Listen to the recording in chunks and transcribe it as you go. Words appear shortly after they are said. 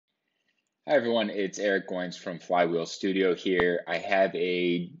Hi everyone, it's Eric Goins from Flywheel Studio here. I have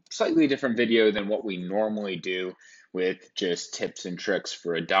a slightly different video than what we normally do with just tips and tricks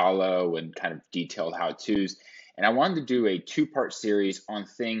for Adalo and kind of detailed how-tos. And I wanted to do a two-part series on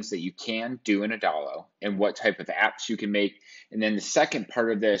things that you can do in Adalo and what type of apps you can make. And then the second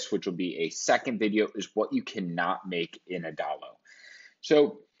part of this, which will be a second video, is what you cannot make in Adalo.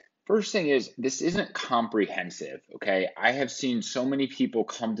 So first thing is, this isn't comprehensive, okay? I have seen so many people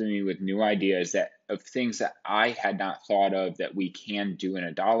come to me with new ideas of things that I had not thought of that we can do in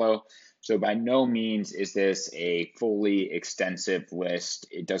Adalo. So by no means is this a fully extensive list.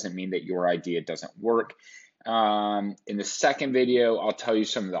 It doesn't mean that your idea doesn't work. In the second video, I'll tell you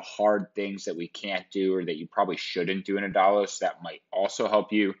some of the hard things that we can't do or that you probably shouldn't do in Adalo. So that might also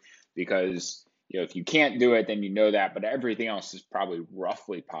help you because if you can't do it, then you know that, but everything else is probably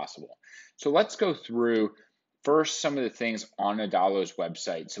roughly possible. So let's go through first some of the things on Adalo's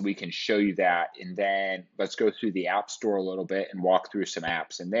website so we can show you that, and then let's go through the App Store a little bit and walk through some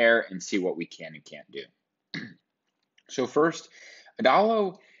apps in there and see what we can and can't do. So first,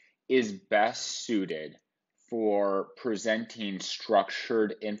 Adalo is best suited for presenting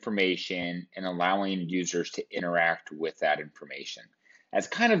structured information and allowing users to interact with that information. That's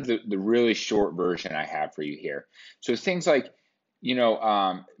kind of the really short version I have for you here. So things like,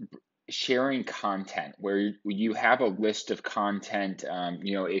 sharing content where you have a list of content.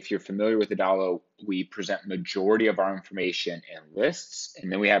 If you're familiar with Adalo, we present majority of our information in lists,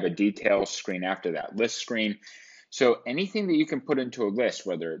 and then we have a details screen after that list screen. So anything that you can put into a list,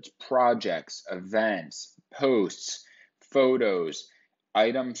 whether it's projects, events, posts, photos,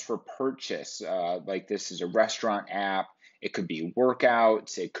 items for purchase, like this is a restaurant app, it could be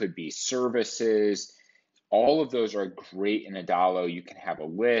workouts, it could be services. All of those are great in Adalo. You can have a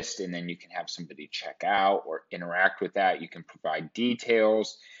list and then you can have somebody check out or interact with that. You can provide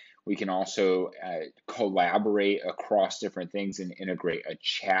details. We can also collaborate across different things and integrate a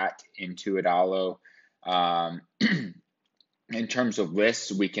chat into Adalo. In terms of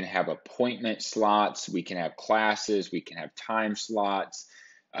lists, we can have appointment slots, we can have classes, we can have time slots,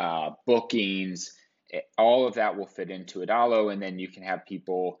 bookings. All of that will fit into Adalo, and then you can have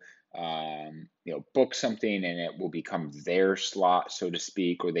people book something and it will become their slot, so to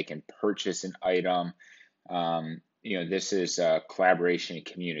speak, or they can purchase an item. This is collaboration and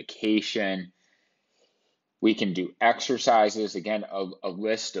communication. We can do exercises, again, a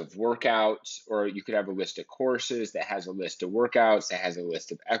list of workouts, or you could have a list of courses that has a list of workouts, that has a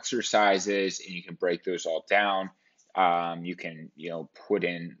list of exercises, and you can break those all down. You can, put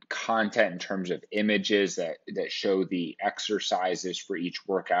in content in terms of images that show the exercises for each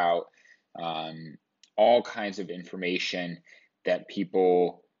workout, all kinds of information that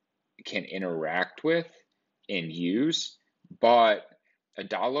people can interact with and use, but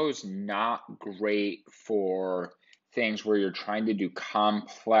Adalo is not great for things where you're trying to do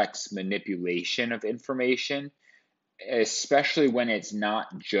complex manipulation of information, especially when it's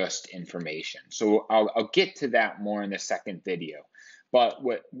not just information. So I'll get to that more in the second video. But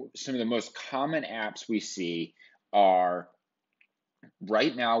what some of the most common apps we see are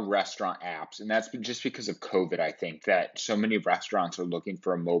right now restaurant apps, and that's just because of COVID. I think that so many restaurants are looking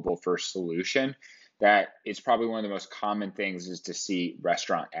for a mobile first solution that it's probably one of the most common things is to see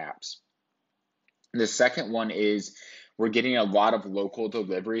restaurant apps. The second one is we're getting a lot of local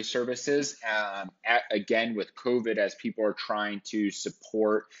delivery services. Again, with COVID, as people are trying to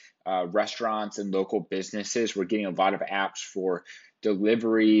support restaurants and local businesses, we're getting a lot of apps for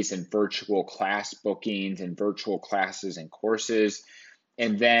deliveries and virtual class bookings and virtual classes and courses.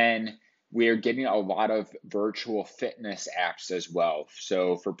 And then we're getting a lot of virtual fitness apps as well.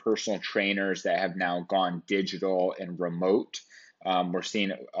 So for personal trainers that have now gone digital and remote, we're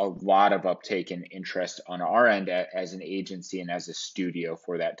seeing a lot of uptake and interest on our end as an agency and as a studio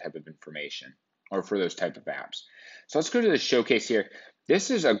for that type of information or for those type of apps. So let's go to the showcase here.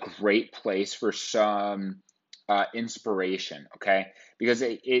 This is a great place for some inspiration, okay? Because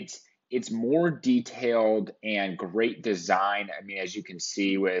it's more detailed and great design. I mean, as you can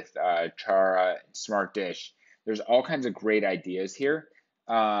see with Chara and Smart Dish, there's all kinds of great ideas here.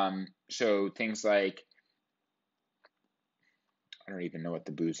 So things like, I don't even know what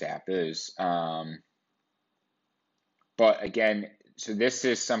the Booze app is. But again, so this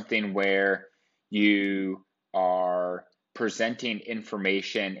is something where you are presenting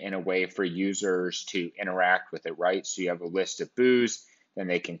information in a way for users to interact with it, right? So you have a list of booze, then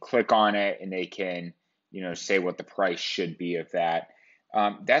they can click on it and they can, say what the price should be of that.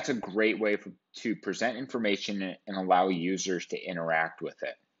 That's a great way to present information and allow users to interact with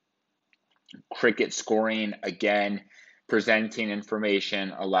it. Cricket scoring, again, presenting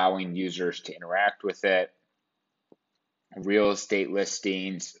information, allowing users to interact with it, real estate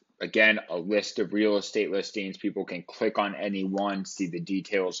listings. Again, a list of real estate listings. People can click on any one, see the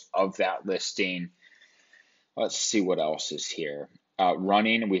details of that listing. Let's see what else is here.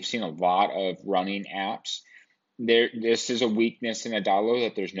 Running, we've seen a lot of running apps. This is a weakness in Adalo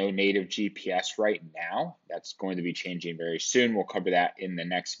that there's no native GPS right now. That's going to be changing very soon. We'll cover that in the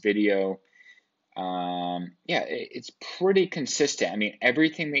next video. Yeah, it's pretty consistent. I mean,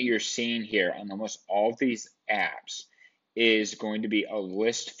 everything that you're seeing here on almost all of these apps is going to be a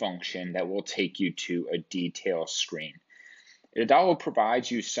list function that will take you to a detail screen. Adalo provides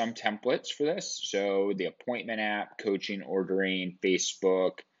you some templates for this. So the appointment app, coaching, ordering,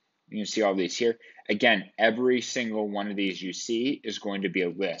 Facebook, you can see all these here. Again, every single one of these you see is going to be a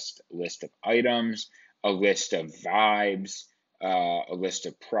list of items, a list of vibes, a list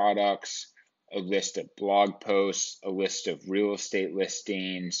of products, a list of blog posts, a list of real estate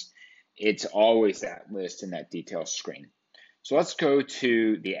listings. It's always that list in that detail screen. So let's go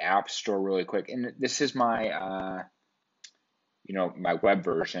to the App Store really quick. And this is my my web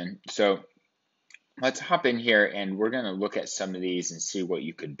version. So let's hop in here and we're going to look at some of these and see what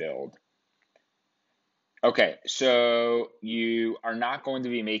you could build. Okay, so you are not going to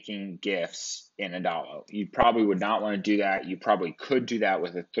be making GIFs in Adalo. You probably would not want to do that. You probably could do that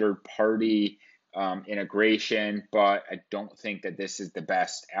with a third-party integration, but I don't think that this is the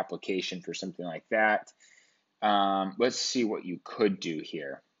best application for something like that. Let's see what you could do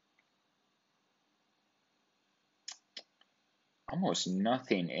here. Almost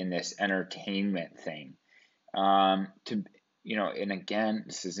nothing in this entertainment thing. And again,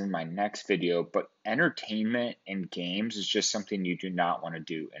 this is in my next video, but entertainment and games is just something you do not want to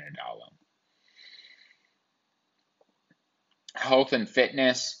do in Adalo. Health and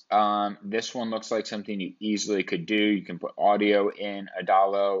fitness, this one looks like something you easily could do. You can put audio in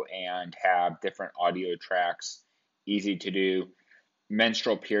Adalo and have different audio tracks, easy to do.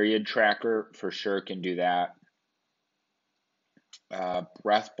 Menstrual period tracker, for sure can do that.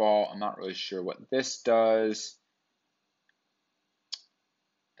 Breath ball, I'm not really sure what this does.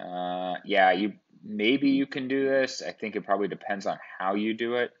 Yeah, maybe you can do this. I think it probably depends on how you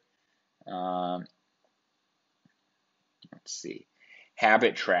do it. Let's see.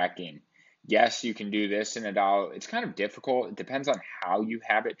 Habit tracking. Yes, you can do this in Adalo. It's kind of difficult. It depends on how you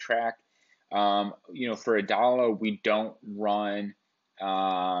habit track. For Adalo, we don't run.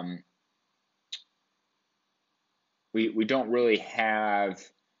 We don't really have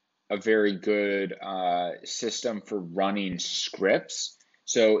a very good system for running scripts.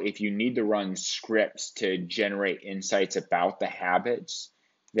 So if you need to run scripts to generate insights about the habits,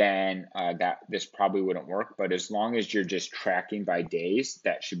 then this probably wouldn't work. But as long as you're just tracking by days,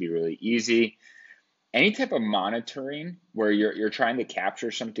 that should be really easy. Any type of monitoring where you're trying to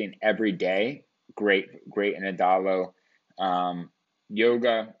capture something every day, great in Adalo.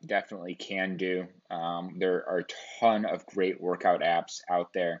 Yoga definitely can do. There are a ton of great workout apps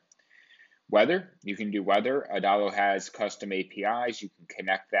out there. Weather, you can do weather. Adalo has custom APIs. You can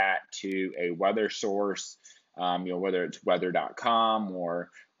connect that to a weather source, whether it's weather.com or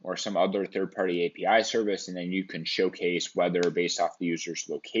some other third-party API service, and then you can showcase weather based off the user's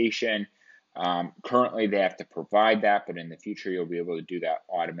location. Currently, they have to provide that, but in the future, you'll be able to do that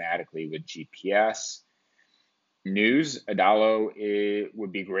automatically with GPS. News, Adalo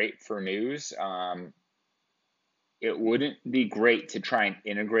would be great for news. It wouldn't be great to try and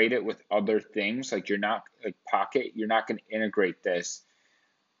integrate it with other things. Like Pocket, you're not going to integrate this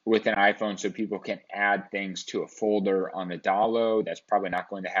with an iPhone so people can add things to a folder on Adalo. That's probably not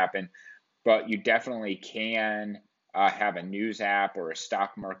going to happen. But you definitely can have a news app or a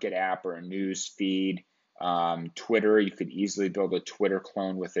stock market app or a news feed. Twitter, you could easily build a Twitter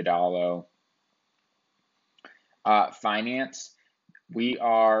clone with Adalo. Finance. We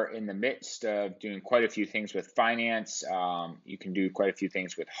are in the midst of doing quite a few things with finance. You can do quite a few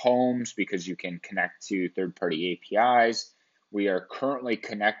things with homes because you can connect to third-party APIs. We are currently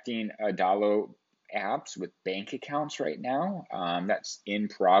connecting Adalo apps with bank accounts right now. That's in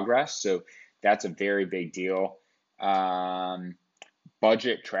progress, so that's a very big deal.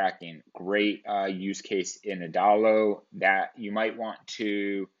 Budget tracking, great use case in Adalo that you might want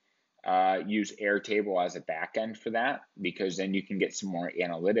to use Airtable as a backend for that, because then you can get some more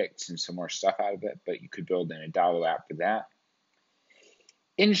analytics and some more stuff out of it, but you could build an Adalo app for that.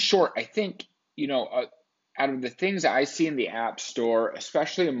 In short, I think, out of the things I see in the App Store,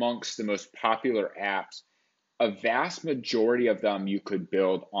 especially amongst the most popular apps, a vast majority of them you could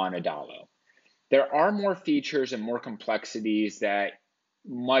build on Adalo. There are more features and more complexities that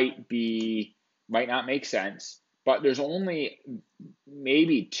might not make sense, but there's only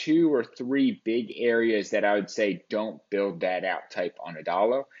maybe 2 or 3 big areas that I would say don't build that app type on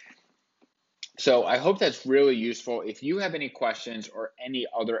Adalo. So I hope that's really useful. If you have any questions or any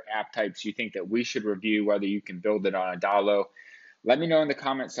other app types you think that we should review, whether you can build it on Adalo, let me know in the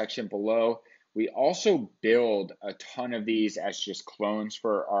comment section below. We also build a ton of these as just clones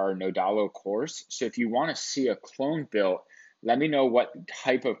for our Nodalo course. So if you want to see a clone built, let me know what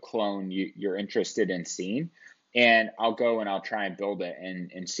type of clone you're interested in seeing. And I'll go and I'll try and build it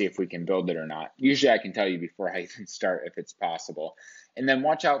and see if we can build it or not. Usually I can tell you before I even start if it's possible. And then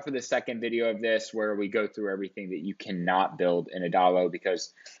watch out for the second video of this where we go through everything that you cannot build in Adalo,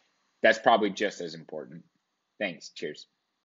 because that's probably just as important. Thanks. Cheers.